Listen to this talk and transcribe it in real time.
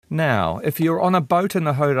Now, if you're on a boat in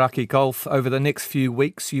the Hauraki Gulf over the next few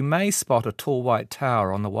weeks, you may spot a tall white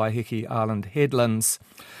tower on the Waiheke Island headlands.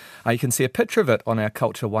 You can see a picture of it on our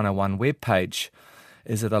Culture 101 webpage.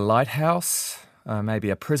 Is it a lighthouse? Maybe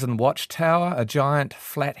a prison watchtower, a giant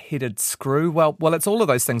flat-headed screw. Well, it's all of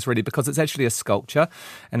those things really, because it's actually a sculpture,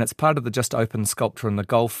 and it's part of the Just Open Sculpture in the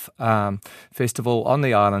Gulf Festival on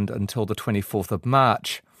the island until the 24th of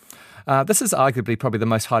March. This is arguably probably the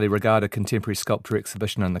most highly regarded contemporary sculpture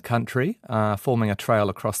exhibition in the country, forming a trail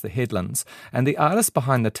across the headlands. And the artist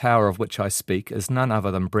behind the tower of which I speak is none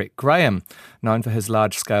other than Brett Graham, known for his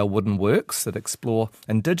large-scale wooden works that explore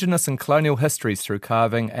Indigenous and colonial histories through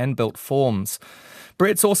carving and built forms.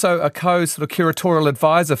 Brett's also a curatorial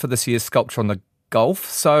advisor for this year's Sculpture on the Gulf,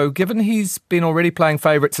 so given he's been already playing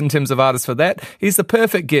favourites in terms of artists for that, he's the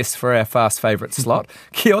perfect guest for our fast favourite slot.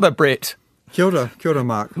 Kia ora, Brett. Kia ora,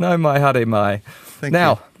 Mark. No mai, haere mai. Thank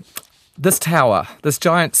you. This tower, this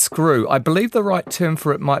giant screw, I believe the right term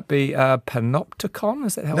for it might be panopticon.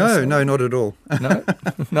 Is that how I say it? No, not at all. No?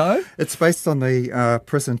 No? It's based on the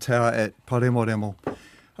prison tower at Paremoremo.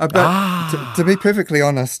 But to be perfectly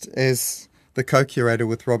honest, as the co-curator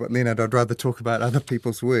with Robert Leonard, I'd rather talk about other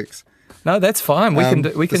people's works. No, that's fine.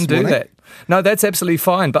 We can do that. No, that's absolutely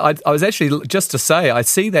fine. But I was actually, just to say, I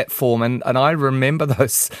see that form and I remember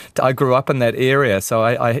those. I grew up in that area, so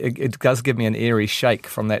it does give me an eerie shake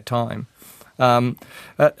from that time.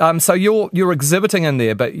 So you're exhibiting in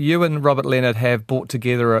there, but you and Robert Leonard have brought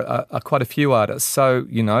together quite a few artists. So,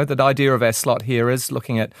 the idea of our slot here is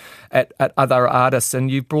looking at other artists,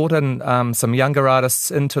 and you've brought in some younger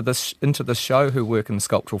artists into this show who work in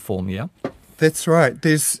sculptural form, yeah? That's right.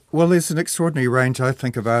 There's an extraordinary range, I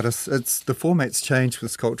think, of artists. The format's changed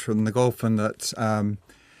with Sculpture in the Gulf in that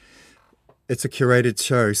it's a curated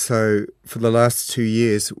show. So for the last 2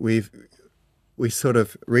 years, we sort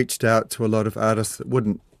of reached out to a lot of artists that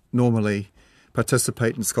wouldn't normally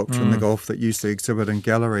participate in Sculpture in the Gulf, that usually exhibit in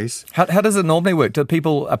galleries. How does it normally work? Do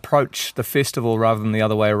people approach the festival rather than the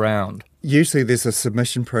other way around? Usually there's a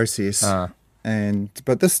submission process.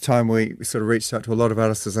 But this time we sort of reached out to a lot of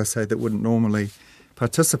artists, as I say, that wouldn't normally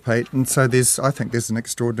participate. And so I think there's an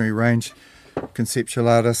extraordinary range. Conceptual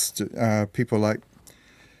artists, people like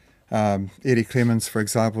Eddie Clemens, for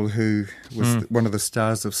example, who was one of the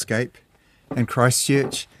stars of Scape in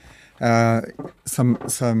Christchurch.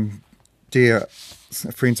 Some dear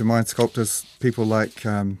friends of mine, sculptors, people like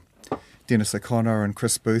Dennis O'Connor and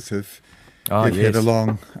Chris Booth, who've had a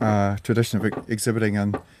long tradition of exhibiting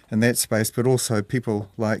in that space, but also people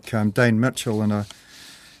like Dane Mitchell and a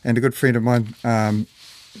good friend of mine, a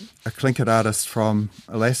Tlingit artist from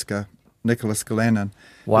Alaska, Nicholas Galanin.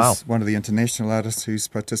 Wow. Is one of the international artists who's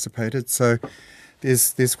participated. So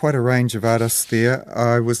there's quite a range of artists there.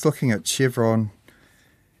 I was looking at Chevron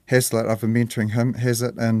Hazlitt, I've been mentoring him,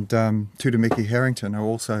 Hazlitt, and Tāmaki Harrington are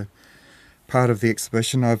also part of the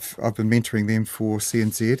exhibition. I've been mentoring them for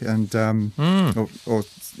CNZ and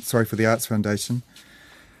for the Arts Foundation.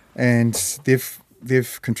 And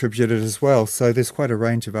they've contributed as well. So there's quite a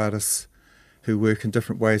range of artists who work in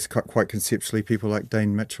different ways, quite conceptually. People like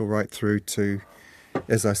Dane Mitchell, right through to,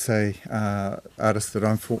 as I say, artists that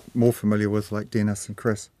I'm more familiar with, like Dennis and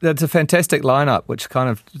Chris. That's a fantastic lineup, which kind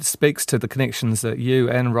of speaks to the connections that you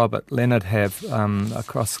and Robert Leonard have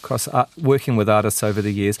across working with artists over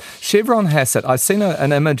the years. Chevron Hassett, I've seen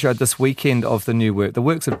an image this weekend of the new work. The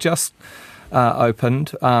works have just opened,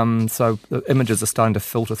 so the images are starting to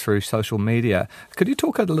filter through social media. Could you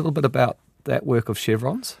talk a little bit about that work of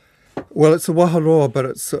Chevron's? Well, it's a waharoa, but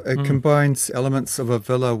it combines elements of a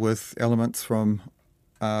villa with elements of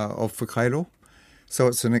whakairo. So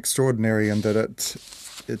it's an extraordinary in that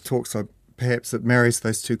it talks, perhaps it marries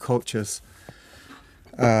those two cultures.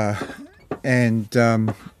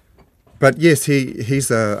 But yes,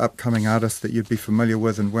 he's an upcoming artist that you'd be familiar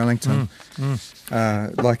with in Wellington.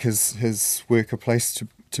 Like his work, A Place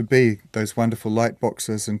to Be, those wonderful light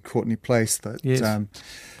boxes in Courtney Place that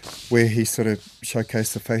where he sort of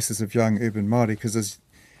showcased the faces of young urban Māori, because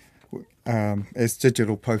as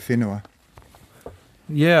digital po whenua.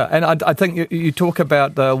 Yeah, and I think you talk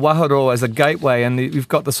about the waharo as a gateway, and you've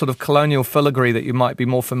got the sort of colonial filigree that you might be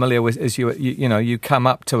more familiar with as you come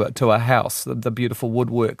up to a house. The beautiful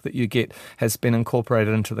woodwork that you get has been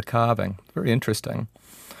incorporated into the carving. Very interesting.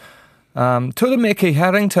 Tāmaki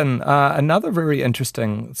Harrington, another very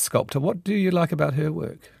interesting sculptor. What do you like about her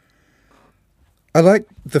work? I like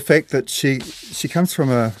the fact that she comes from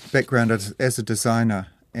a background as a designer,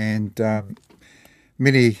 and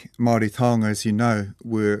many Māori taonga, as you know,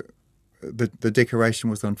 were the decoration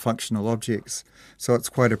was on functional objects, so it's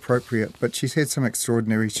quite appropriate. But she's had some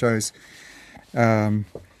extraordinary shows,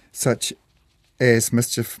 such as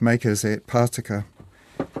mischief makers at Pātaka.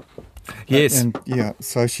 Yes.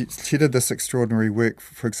 So she did this extraordinary work,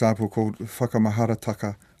 for example, called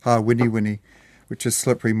Whakamaharataka Ha Wini Wini, which is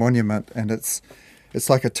Slippery Monument, and it's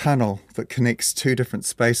like a tunnel that connects two different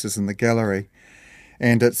spaces in the gallery,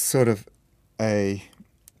 and it's sort of a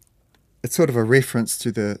reference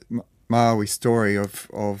to the Maori story of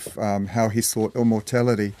how he sought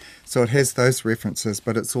immortality. So it has those references,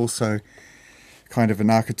 but it's also kind of an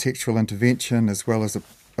architectural intervention as well as a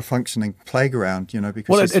functioning playground,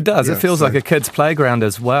 because it does. It feels like a kid's playground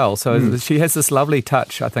as well. So she has this lovely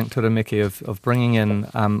touch, I think, Turamiki, of bringing in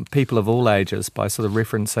people of all ages by sort of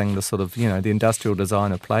referencing the sort of, the industrial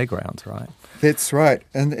design of playgrounds, right? That's right.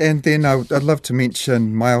 And then I'd love to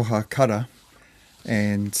mention Maioha Kara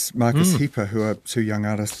and Marcus Heeper, who are two young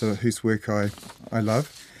artists whose work I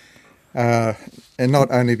love. And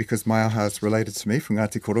not only because Maioha is related to me from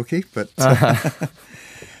Ngāti Koroki,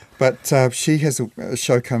 but she has a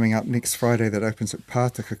show coming up next Friday that opens at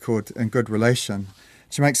Pātaka called In Good Relation.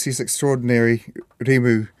 She makes these extraordinary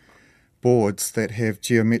rimu boards that have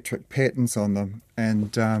geometric patterns on them,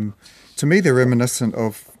 and to me they're reminiscent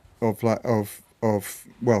of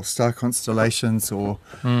star constellations or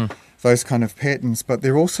those kind of patterns. But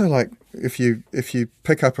they're also like if you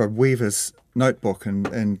pick up a weaver's notebook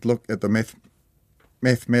and look at the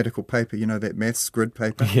mathematical paper, that maths grid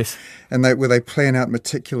paper. Yes. And where they plan out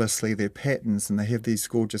meticulously their patterns, and they have these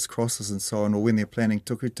gorgeous crosses and so on, or when they're planning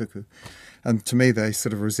tuku. And to me, they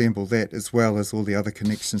sort of resemble that, as well as all the other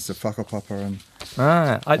connections to whakapapa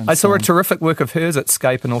I saw a terrific work of hers at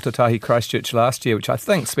Scape in Otatahi, Christchurch last year, which I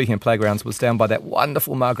think, speaking of playgrounds, was down by that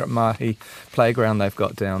wonderful Margaret Mahi playground they've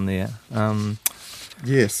got down there.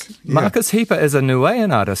 Yes. Yeah. Marcus Heeper is a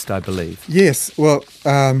Nuean artist, I believe. Yes, well,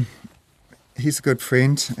 he's a good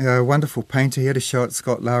friend, a wonderful painter. He had a show at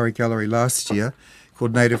Scott Lowry Gallery last year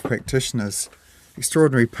called Native Practitioners.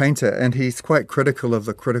 Extraordinary painter, and he's quite critical of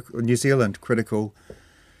the New Zealand critical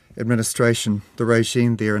administration, the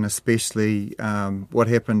regime there, and especially what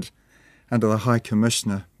happened under the High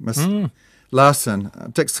Commissioner, Miss Larson.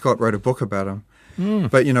 Dick Scott wrote a book about him.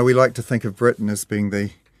 But, we like to think of Britain as being the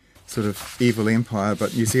sort of evil empire,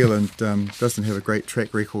 but New Zealand doesn't have a great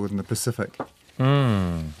track record in the Pacific.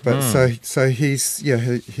 So he's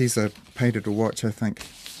a painter to watch, I think.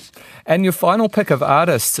 And your final pick of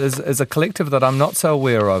artists is a collective that I'm not so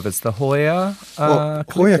aware of. It's the Hoia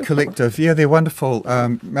Collective? Hoia Collective, they're wonderful.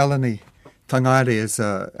 Melanie Tangaire is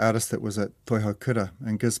an artist that was at Toihaukura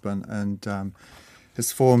in Gisborne and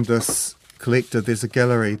has formed this collective. There's a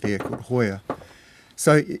gallery there called Hoia.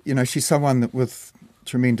 So, she's someone with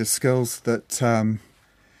tremendous skills that...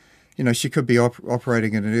 she could be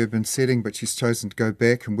operating in an urban setting, but she's chosen to go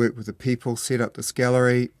back and work with the people, set up this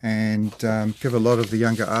gallery, and give a lot of the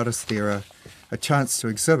younger artists there a chance to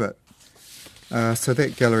exhibit. So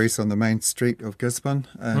that gallery's on the main street of Gisborne,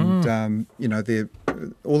 and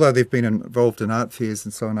although they've been involved in art fairs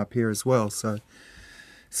and so on up here as well, so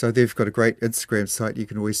they've got a great Instagram site you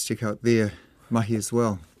can always check out their mahi as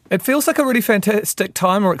well. It feels like a really fantastic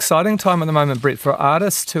time or exciting time at the moment, Brett, for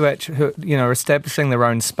artists who are establishing their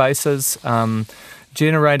own spaces,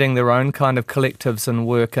 generating their own kind of collectives and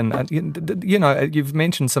work. And you've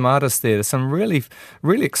mentioned some artists there. There's some really,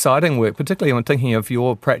 really exciting work, particularly when thinking of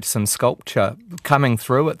your practice in sculpture coming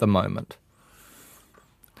through at the moment.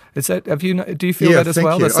 Do you feel that as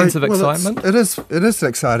well? The sense of excitement? It is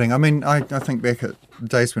exciting. I mean, I think back at the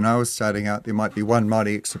days when I was starting out, there might be one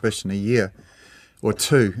Māori exhibition a year or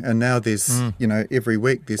two, and now there's every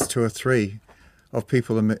week there's two or three of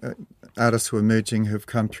people, artists who are emerging, who've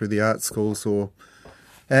come through the art schools,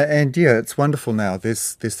 it's wonderful now.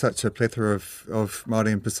 There's such a plethora of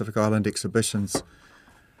Māori and Pacific Island exhibitions,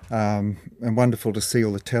 and wonderful to see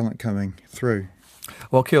all the talent coming through.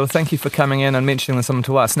 Well, Kia ora, thank you for coming in and mentioning something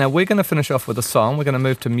to us. Now, we're going to finish off with a song. We're going to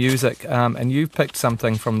move to music, and you've picked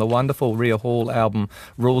something from the wonderful Rhea Hall album,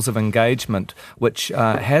 Rules of Engagement, which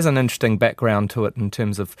has an interesting background to it in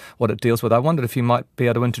terms of what it deals with. I wondered if you might be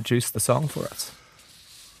able to introduce the song for us.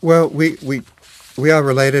 Well, we are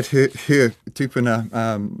related. Her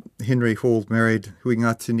tupuna, Henry Hall, married Hui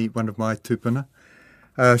Ngātini, one of my tupuna.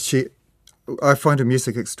 I find her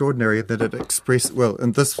music extraordinary, that it expresses,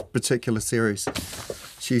 in this particular series,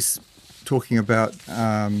 she's talking about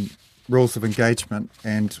rules of engagement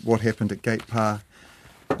and what happened at Gate Pa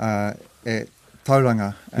at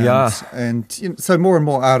Tauranga. And so more and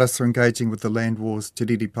more artists are engaging with the land wars, Te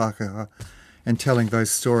Riri Pākehā, and telling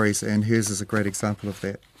those stories, and hers is a great example of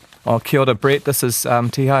that. Oh, kia ora, Brett. This is Te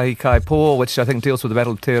Hahi Kai Pō, which I think deals with the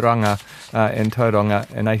Battle of Te Ranga in Tauranga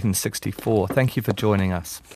in 1864. Thank you for joining us.